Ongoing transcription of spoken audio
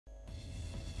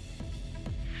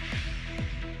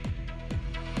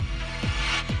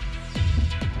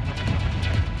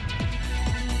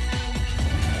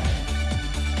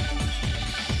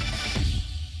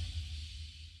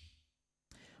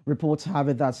Reports have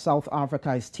it that South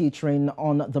Africa is teetering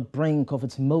on the brink of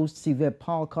its most severe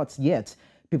power cuts yet.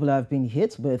 People have been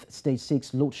hit with stage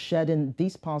 6 load shedding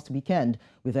this past weekend,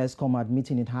 with ESKOM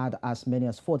admitting it had as many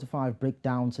as 45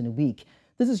 breakdowns in a week.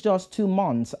 This is just 2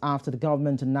 months after the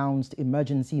government announced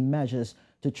emergency measures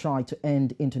to try to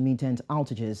end intermittent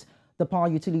outages. The power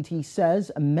utility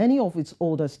says many of its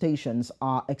older stations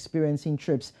are experiencing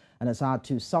trips and has had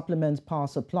to supplement power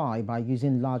supply by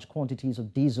using large quantities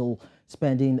of diesel,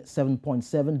 spending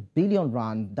 7.7 billion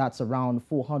rand, that's around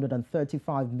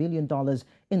 $435 million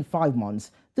in 5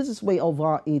 months. This is way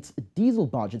over its diesel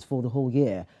budget for the whole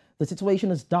year. The situation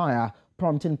is dire,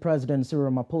 prompting President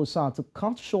Cyril Ramaphosa to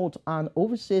cut short an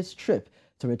overseas trip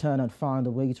to return and find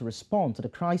a way to respond to the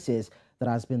crisis that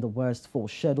has been the worst for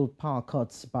scheduled power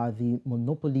cuts by the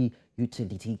monopoly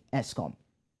utility ESKOM.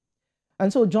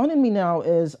 And so joining me now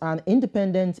is an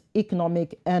independent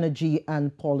economic, energy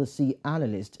and policy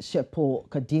analyst, Shepo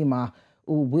Kadima,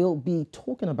 who will be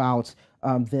talking about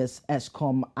this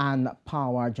ESKOM and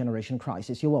power generation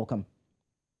crisis. You're welcome.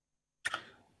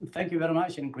 Thank you very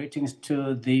much, and greetings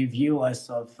to the viewers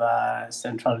of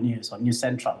Central News, or News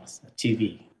Central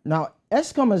TV. Now,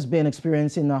 ESKOM has been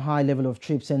experiencing a high level of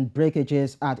trips and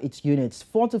breakages at its units,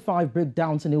 4 to 5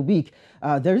 breakdowns in a week.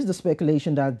 There is the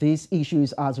speculation that this issue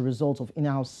is as a result of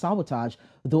in-house sabotage,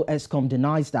 though ESKOM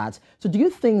denies that. So do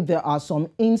you think there are some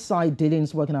inside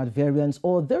dealings working at variance,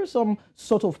 or there's some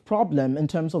sort of problem in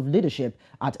terms of leadership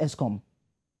at ESKOM?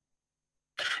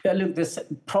 Yeah, look,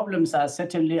 the problems are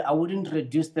certainly, I wouldn't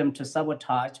reduce them to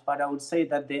sabotage, but I would say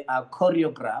that they are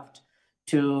choreographed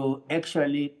to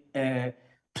actually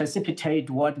precipitate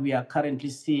what we are currently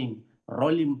seeing,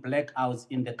 rolling blackouts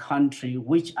in the country,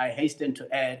 which I hasten to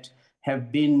add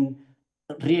have been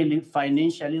really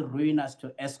financially ruinous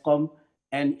to ESKOM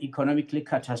and economically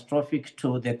catastrophic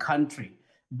to the country.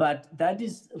 But that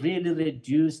is really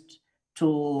reduced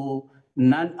to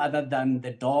none other than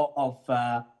the door of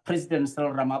President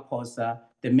Cyril Ramaphosa,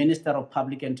 the Minister of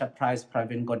Public Enterprise,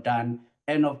 Pravin Gordhan,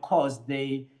 and of course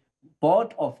the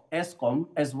board of ESKOM,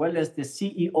 as well as the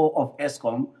CEO of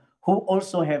ESKOM, who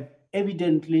also have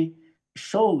evidently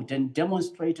showed and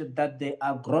demonstrated that they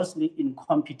are grossly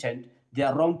incompetent. They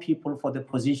are wrong people for the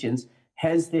positions.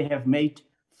 Hence, they have made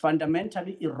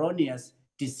fundamentally erroneous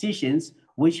decisions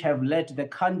which have led the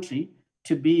country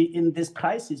to be in this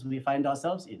crisis we find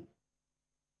ourselves in.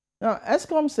 Now,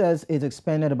 ESKOM says it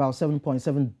expended about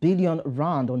 7.7 billion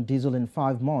rand on diesel in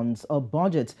 5 months, a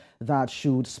budget that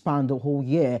should span the whole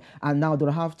year. And now they'll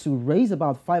have to raise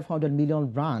about 500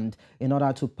 million rand in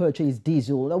order to purchase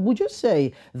diesel. Now, would you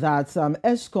say that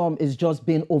ESKOM is just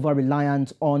being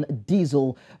over-reliant on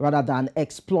diesel rather than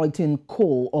exploiting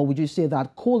coal? Or would you say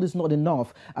that coal is not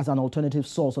enough as an alternative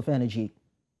source of energy?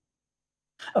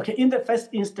 Okay, in the first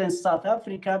instance, South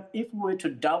Africa, if we were to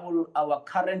double our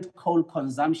current coal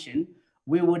consumption,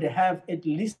 we would have at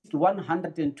least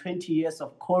 120 years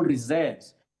of coal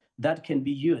reserves that can be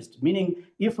used. Meaning,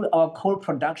 if our coal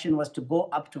production was to go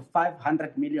up to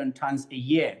 500 million tons a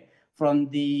year from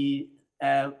the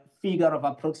figure of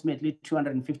approximately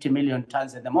 250 million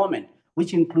tons at the moment,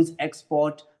 which includes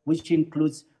export, which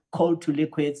includes coal to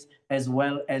liquids, as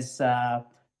well as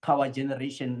power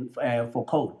generation for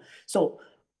coal. So,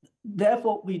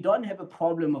 therefore, we don't have a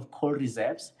problem of coal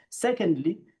reserves.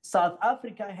 Secondly, South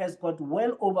Africa has got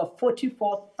well over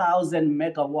 44,000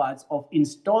 megawatts of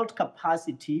installed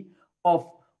capacity of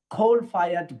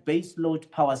coal-fired baseload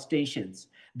power stations.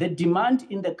 The demand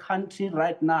in the country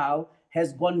right now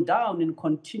has gone down and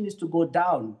continues to go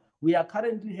down. We are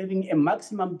currently having a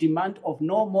maximum demand of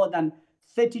no more than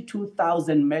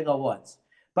 32,000 megawatts.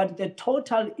 But the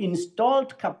total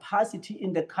installed capacity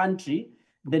in the country,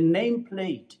 the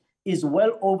nameplate, is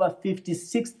well over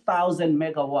 56,000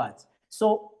 megawatts.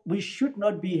 So we should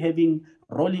not be having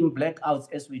rolling blackouts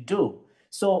as we do.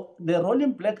 So the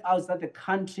rolling blackouts that the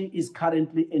country is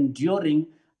currently enduring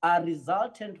are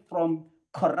resultant from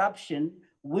corruption,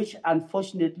 which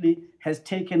unfortunately has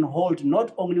taken hold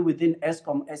not only within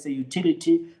ESKOM as a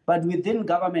utility, but within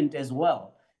government as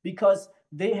well, because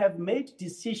they have made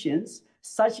decisions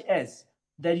such as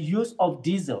the use of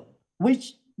diesel,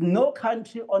 which no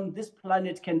country on this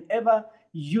planet can ever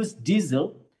use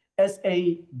diesel as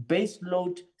a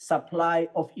baseload supply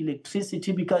of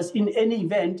electricity, because in any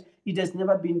event, it has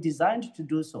never been designed to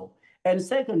do so. And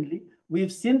secondly,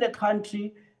 we've seen the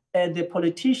country, the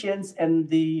politicians and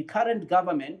the current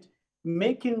government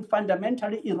making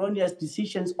fundamentally erroneous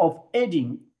decisions of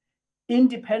adding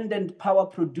independent power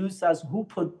producers who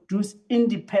produce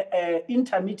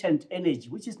intermittent energy,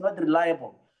 which is not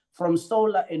reliable, from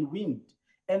solar and wind.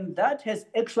 And that has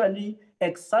actually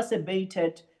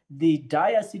exacerbated the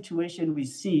dire situation we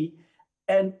see,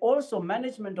 and also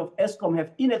management of ESKOM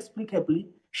have inexplicably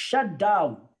shut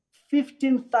down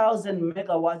 15,000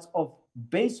 megawatts of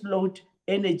baseload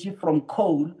energy from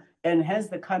coal, and hence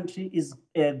the country is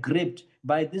gripped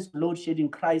by this load shedding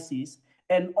crisis.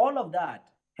 And all of that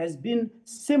has been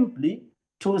simply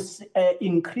to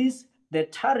increase the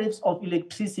tariffs of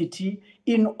electricity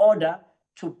in order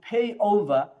to pay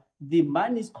over the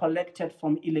monies collected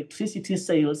from electricity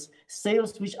sales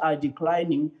which are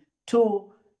declining,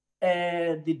 to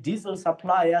the diesel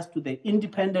suppliers, to the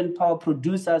independent power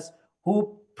producers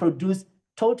who produce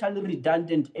totally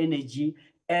redundant energy,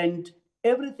 and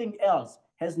everything else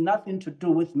has nothing to do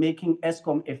with making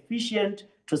ESKOM efficient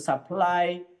to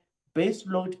supply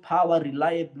baseload power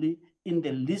reliably in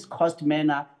the least cost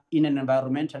manner in an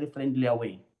environmentally friendlier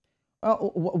way.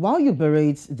 While you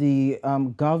berate the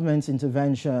government's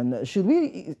intervention, should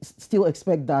we still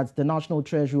expect that the National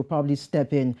Treasury will probably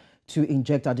step in to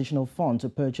inject additional funds to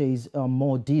purchase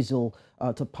more diesel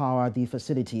to power the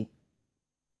facility?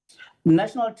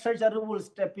 National Treasury will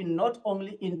step in not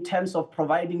only in terms of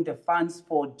providing the funds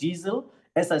for diesel,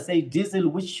 as I say, diesel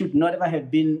which should not ever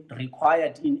have been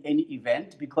required in any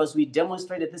event, because we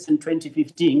demonstrated this in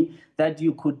 2015 that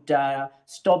you could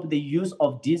stop the use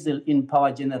of diesel in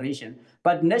power generation.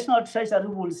 But National Treasury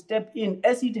will step in,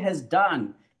 as it has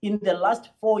done in the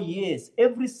last 4 years.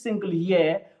 Every single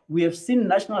year, we have seen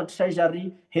National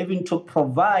Treasury having to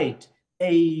provide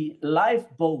a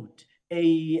lifeboat,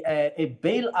 a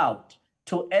bailout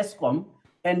to ESKOM,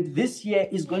 and this year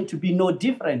is going to be no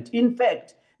different. In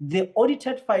fact, the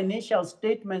audited financial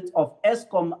statements of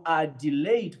ESKOM are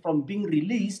delayed from being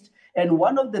released, and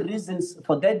one of the reasons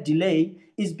for that delay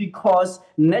is because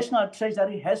National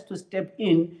Treasury has to step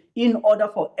in order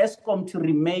for ESKOM to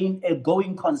remain a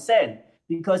going concern.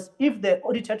 Because if the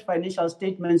audited financial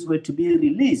statements were to be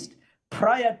released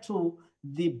prior to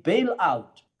the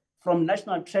bailout from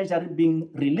National Treasury being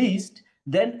released,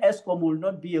 then ESKOM will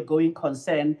not be a going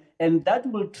concern, and that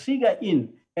will trigger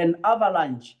in an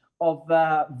avalanche of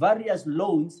various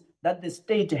loans that the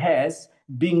state has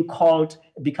being called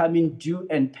becoming due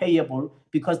and payable,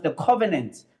 because the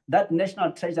covenants that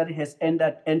National Treasury has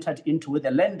entered into with the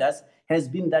lenders has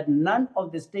been that none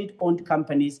of the state-owned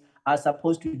companies are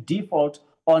supposed to default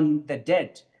on the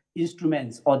debt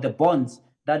instruments or the bonds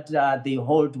that they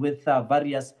hold with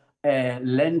various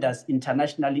lenders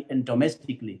internationally and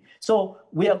domestically. So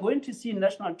we are going to see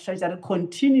National Treasury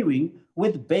continuing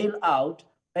with bailout,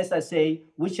 as I say,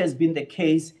 which has been the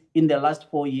case in the last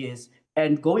 4 years.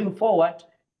 And going forward,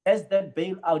 as that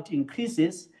bailout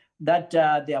increases, that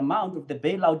the amount of the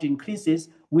bailout increases,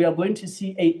 we are going to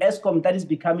see a ESKOM that is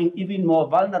becoming even more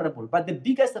vulnerable. But the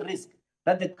biggest risk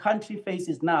that the country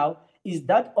faces now is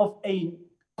that of a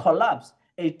collapse,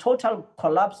 a total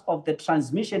collapse of the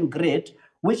transmission grid,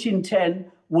 which in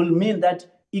turn will mean that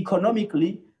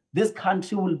economically, this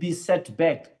country will be set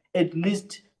back at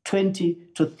least 20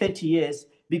 to 30 years,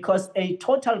 because a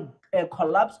total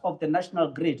collapse of the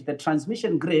national grid, the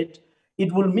transmission grid,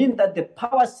 it will mean that the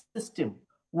power system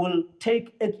will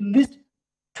take at least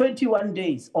 21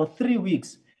 days or 3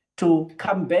 weeks to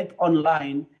come back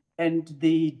online, and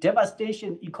the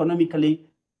devastation economically,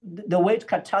 the word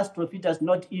catastrophe does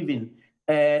not even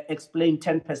explain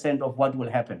 10% of what will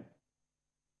happen.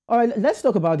 All right, let's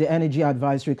talk about the Energy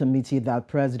Advisory Committee that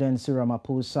President Cyril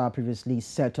Ramaphosa previously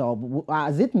set up.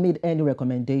 Has it made any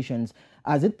recommendations?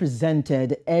 Has it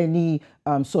presented any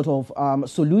sort of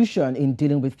solution in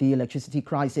dealing with the electricity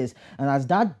crisis? And has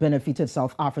that benefited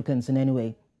South Africans in any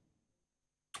way?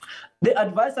 The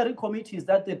advisory committees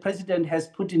that the president has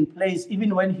put in place,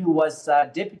 even when he was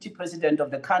deputy president of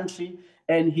the country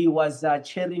and he was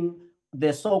chairing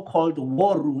the so-called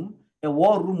war room, a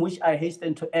war room which I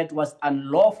hasten to add was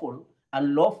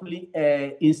unlawfully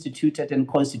instituted and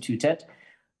constituted,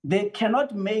 they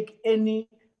cannot make any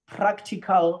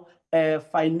practical,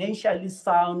 financially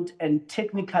sound and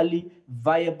technically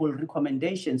viable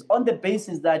recommendations on the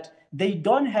basis that they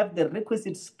don't have the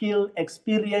requisite skill,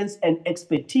 experience, and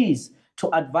expertise to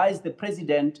advise the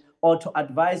president or to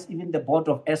advise even the board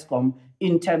of ESKOM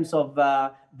in terms of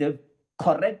the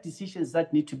correct decisions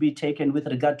that need to be taken with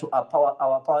regard to our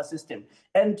power system.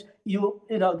 And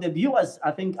the viewers,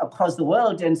 I think, across the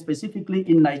world and specifically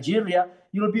in Nigeria,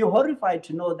 you'll be horrified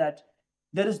to know that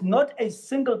there is not a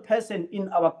single person in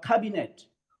our cabinet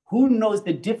who knows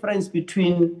the difference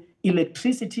between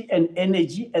electricity and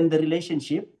energy and the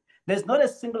relationship. There's not a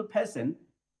single person,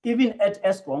 even at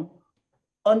ESKOM,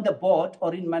 on the board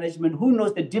or in management, who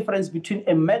knows the difference between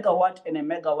a megawatt and a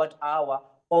megawatt hour,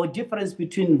 or difference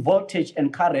between voltage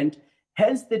and current.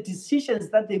 Hence, the decisions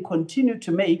that they continue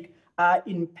to make are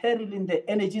imperiling the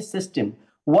energy system.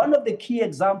 One of the key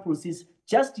examples is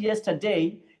just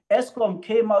yesterday, ESKOM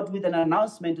came out with an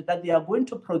announcement that they are going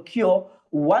to procure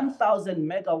 1,000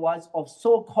 megawatts of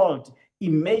so-called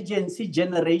emergency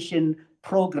generation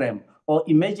program or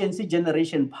emergency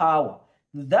generation power.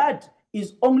 That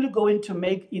is only going to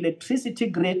make electricity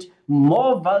grid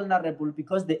more vulnerable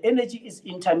because the energy is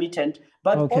intermittent,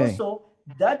 but also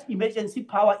that emergency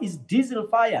power is diesel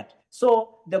fired.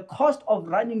 So the cost of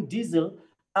running diesel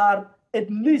are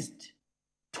at least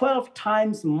 12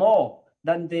 times more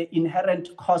than the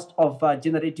inherent cost of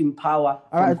generating power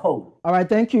from coal. All right,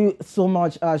 thank you so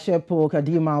much, Shepo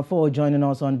Kadima, for joining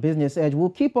us on Business Edge. We'll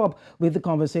keep up with the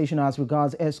conversation as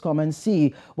regards ESKOM and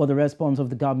see what the response of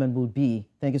the government will be.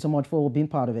 Thank you so much for being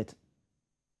part of it.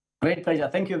 Great pleasure.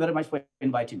 Thank you very much for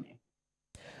inviting me.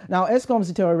 Now, ESKOM's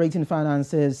deteriorating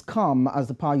finances come as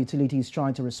the power utility is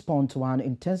trying to respond to an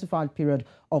intensified period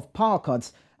of power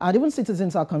cuts. And even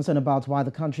citizens are concerned about why the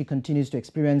country continues to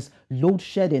experience load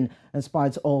shedding in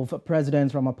spite of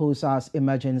President Ramaphosa's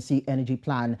emergency energy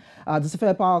plan. The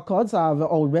severe power cuts have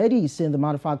already seen the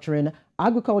manufacturing,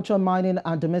 agriculture, mining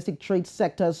and domestic trade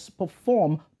sectors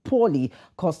perform poorly,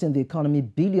 costing the economy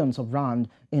billions of rand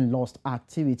in lost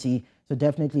activity. So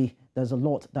definitely there's a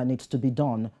lot that needs to be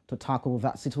done to tackle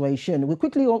that situation. We'll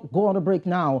quickly go on a break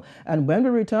now. And when we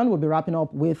return, we'll be wrapping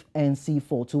up with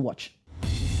NC4 to watch.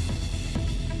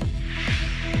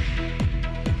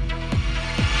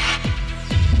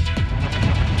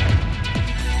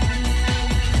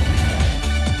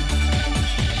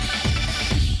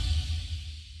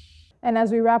 And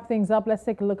as we wrap things up, let's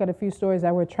take a look at a few stories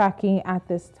that we're tracking at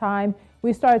this time.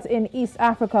 We start in East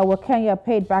Africa, where Kenya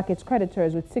paid back its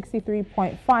creditors with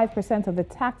 63.5% of the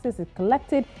taxes it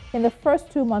collected in the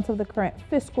first 2 months of the current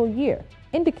fiscal year,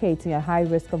 indicating a high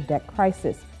risk of debt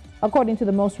crisis. According to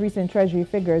the most recent Treasury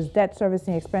figures, debt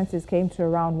servicing expenses came to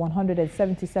around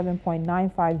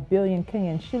 177.95 billion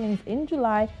Kenyan shillings in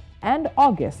July and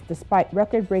August, despite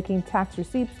record-breaking tax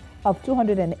receipts of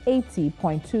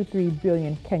 280.23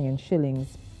 billion Kenyan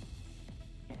shillings.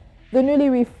 The newly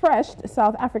refreshed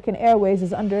South African Airways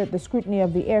is under the scrutiny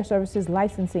of the Air Services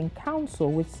Licensing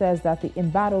Council, which says that the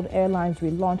embattled airline's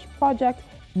relaunch project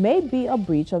may be a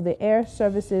breach of the Air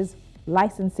Services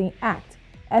Licensing Act.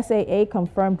 SAA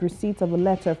confirmed receipt of a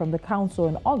letter from the council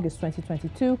in August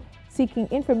 2022 seeking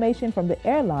information from the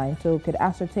airline so it could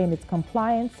ascertain its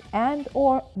compliance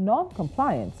and/or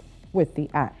non-compliance with the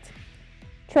act.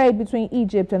 Trade between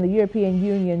Egypt and the European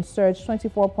Union surged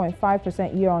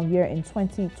 24.5% year-on-year in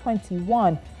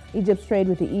 2021. Egypt's trade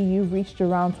with the EU reached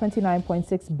around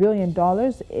 $29.6 billion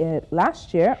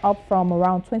last year, up from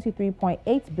around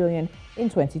 $23.8 billion in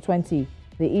 2020.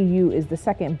 The EU is the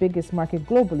second biggest market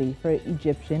globally for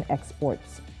Egyptian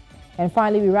exports. And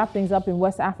finally, we wrap things up in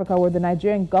West Africa, where the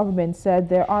Nigerian government said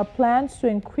there are plans to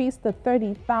increase the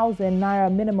 30,000 naira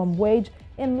minimum wage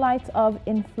in light of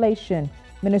inflation.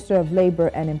 Minister of Labor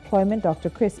and Employment,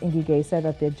 Dr. Chris Ngige, said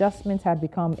that the adjustments had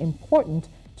become important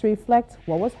to reflect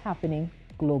what was happening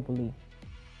globally.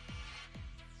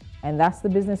 And that's the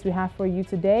business we have for you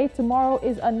today. Tomorrow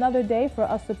is another day for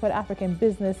us to put African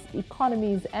business,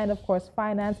 economies, and of course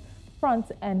finance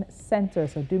front and center.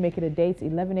 So do make it a date,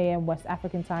 11 a.m. West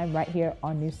African time, right here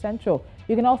on News Central.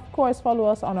 You can of course follow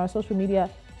us on our social media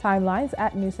timelines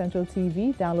at News Central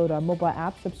TV. Download our mobile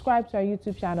app, subscribe to our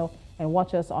YouTube channel, and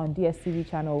watch us on DSTV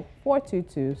channel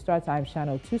 422, Star Times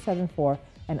channel 274,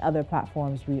 and other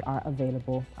platforms we are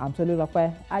available. I'm Tolu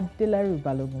Lokwe Adileru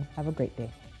Balogun. Have a great day.